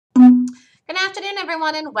Good afternoon,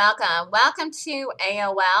 everyone, and welcome. Welcome to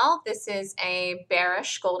AOL. This is a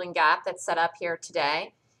bearish golden gap that's set up here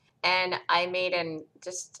today. And I made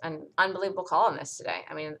just an unbelievable call on this today.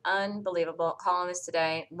 I mean, an unbelievable call on this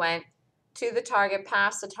today. Went to the target,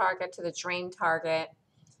 past the target, to the dream target.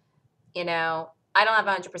 You know, I don't have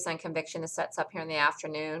 100% conviction this sets up here in the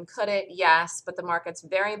afternoon. Could it? Yes, but the market's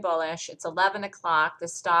very bullish. It's 11 o'clock. The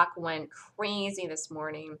stock went crazy this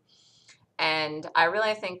morning. And I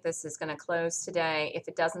really think this is going to close today if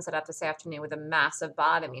it doesn't set up this afternoon with a massive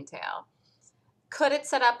bottoming tail. Could it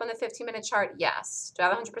set up on the 15-minute chart? Yes. Do I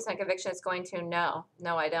have 100% conviction it's going to? No.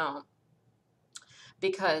 No, I don't.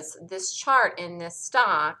 Because this chart in this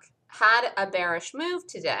stock had a bearish move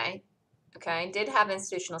today. Okay, did have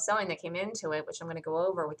institutional selling that came into it, which I'm going to go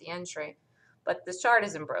over with the entry. But this chart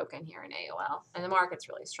isn't broken here in AOL. And the market's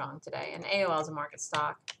really strong today. And AOL is a market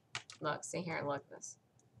stock. Look, see here, look this.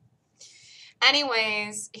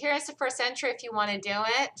 Anyways, here's the first entry if you want to do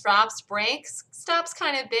it. Drops, breaks, stops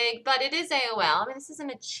kind of big, but it is AOL. I mean, this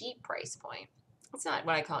isn't a cheap price point. It's not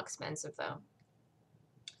what I call expensive, though.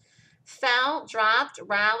 Fell, dropped,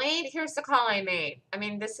 rallied. Here's the call I made. I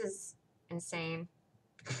mean, this is insane.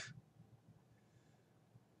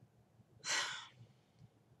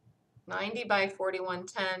 $90 by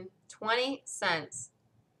 41.10, 20 cents.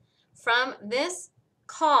 From this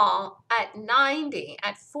call at 90,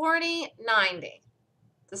 at 40.90,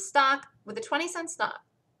 the stock with a 20-cent stop,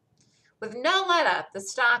 with no let up, the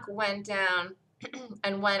stock went down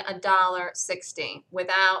and went $1.60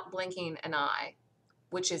 without blinking an eye,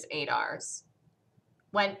 which is 8 Rs.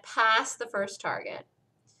 Went past the first target.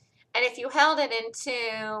 And if you held it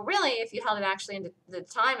into, really, if you held it actually into the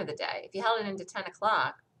time of the day, if you held it into 10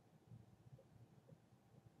 o'clock,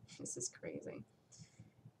 this is crazy.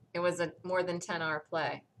 It was a more than 10-hour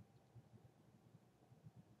play.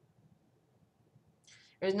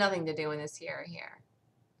 There's nothing to do in this here or here.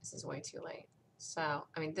 This is way too late. So,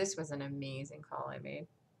 I mean, this was an amazing call I made.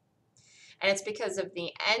 And it's because of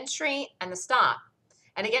the entry and the stop.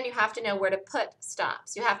 And again, you have to know where to put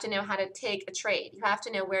stops. You have to know how to take a trade. You have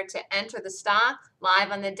to know where to enter the stock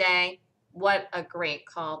live on the day. What a great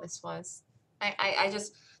call this was.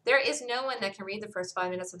 There is no one that can read the first 5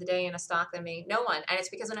 minutes of the day in a stock than me. No one. And it's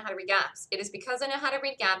because I know how to read gaps. It is because I know how to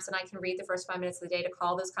read gaps and I can read the first 5 minutes of the day to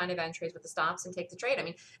call those kind of entries with the stops and take the trade. I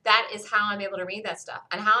mean, that is how I'm able to read that stuff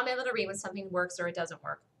and how I'm able to read when something works or it doesn't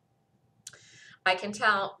work. I can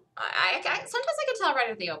tell. Sometimes I can tell right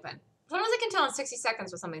at the open. Sometimes I can tell in 60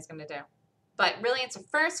 seconds what something's going to do. But really, it's the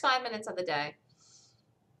first 5 minutes of the day.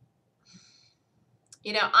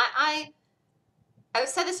 You know, I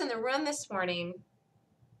said this in the room this morning.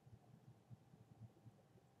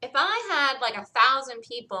 If I had like 1,000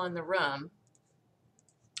 people in the room,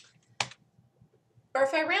 or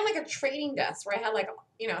if I ran like a trading desk where I had like,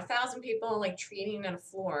 1,000 people like trading on a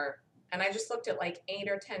floor, and I just looked at like 8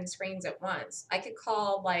 or 10 screens at once, I could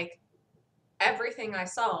call like everything I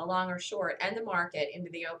saw, long or short, and the market into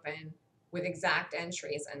the open with exact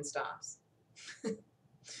entries and stops. I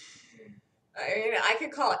mean, I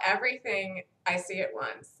could call everything I see at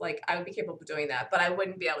once. Like, I would be capable of doing that, but I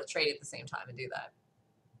wouldn't be able to trade at the same time and do that.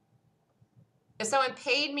 If someone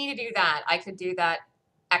paid me to do that, I could do that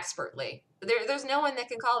expertly. There's no one that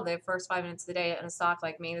can call the first 5 minutes of the day in a stock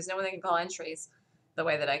like me. There's no one that can call entries the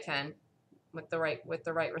way that I can with the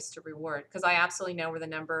right risk to reward, because I absolutely know where the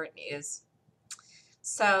number is.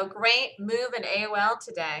 So great move in AOL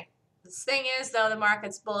today. This thing is, though, the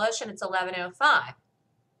market's bullish and it's 11:05.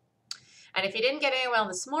 And if you didn't get AOL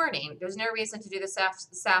this morning, there's no reason to do this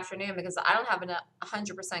afternoon, because I don't have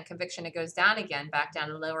 100% conviction it goes down again, back down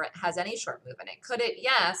and lower. It has any short move in it. Could it?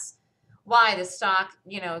 Yes. Why? The stock,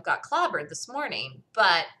 got clobbered this morning.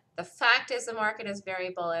 But the fact is the market is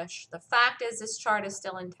very bullish. The fact is this chart is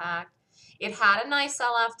still intact. It had a nice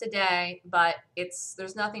sell-off today, but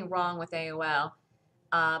there's nothing wrong with AOL.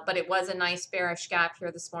 But it was a nice bearish gap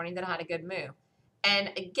here this morning that had a good move.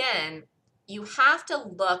 And again, you have to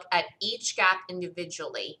look at each gap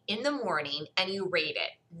individually in the morning and you rate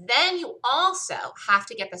it. Then you also have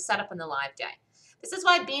to get the setup in the live day. This is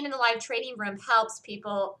why being in the live trading room helps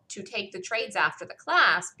people to take the trades after the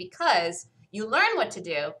class, because you learn what to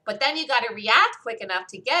do, but then you got to react quick enough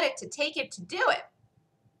to get it, to take it, to do it.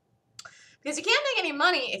 Because you can't make any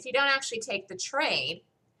money if you don't actually take the trade.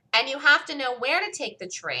 And you have to know where to take the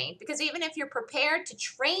trade, because even if you're prepared to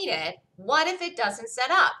trade it, what if it doesn't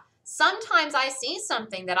set up? Sometimes I see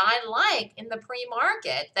something that I like in the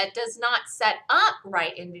pre-market that does not set up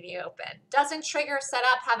right into the open, doesn't trigger, set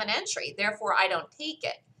up, have an entry. Therefore, I don't take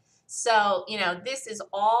it. So, this is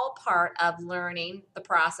all part of learning the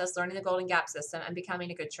process, learning the Golden Gap system, and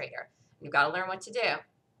becoming a good trader. You've got to learn what to do.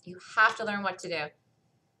 You have to learn what to do.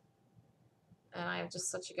 And I have just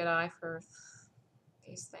such a good eye for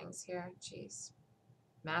these things here. Jeez.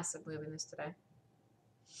 Massive move in this today.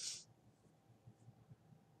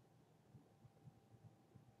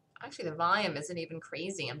 Actually, the volume isn't even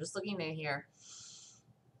crazy. I'm just looking at here.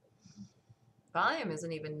 Volume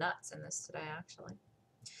isn't even nuts in this today, actually.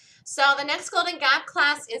 So the next Golden Gap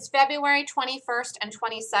class is February 21st and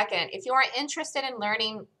 22nd. If you are interested in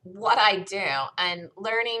learning what I do and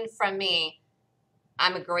learning from me,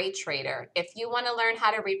 I'm a great trader. If you want to learn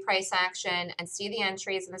how to read price action and see the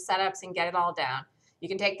entries and the setups and get it all down, you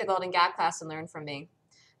can take the Golden Gap class and learn from me.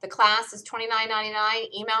 The class is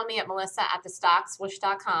 $29.99. Email me at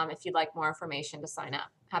melissa@thestockswoosh.com if you'd like more information to sign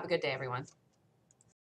up. Have a good day, everyone.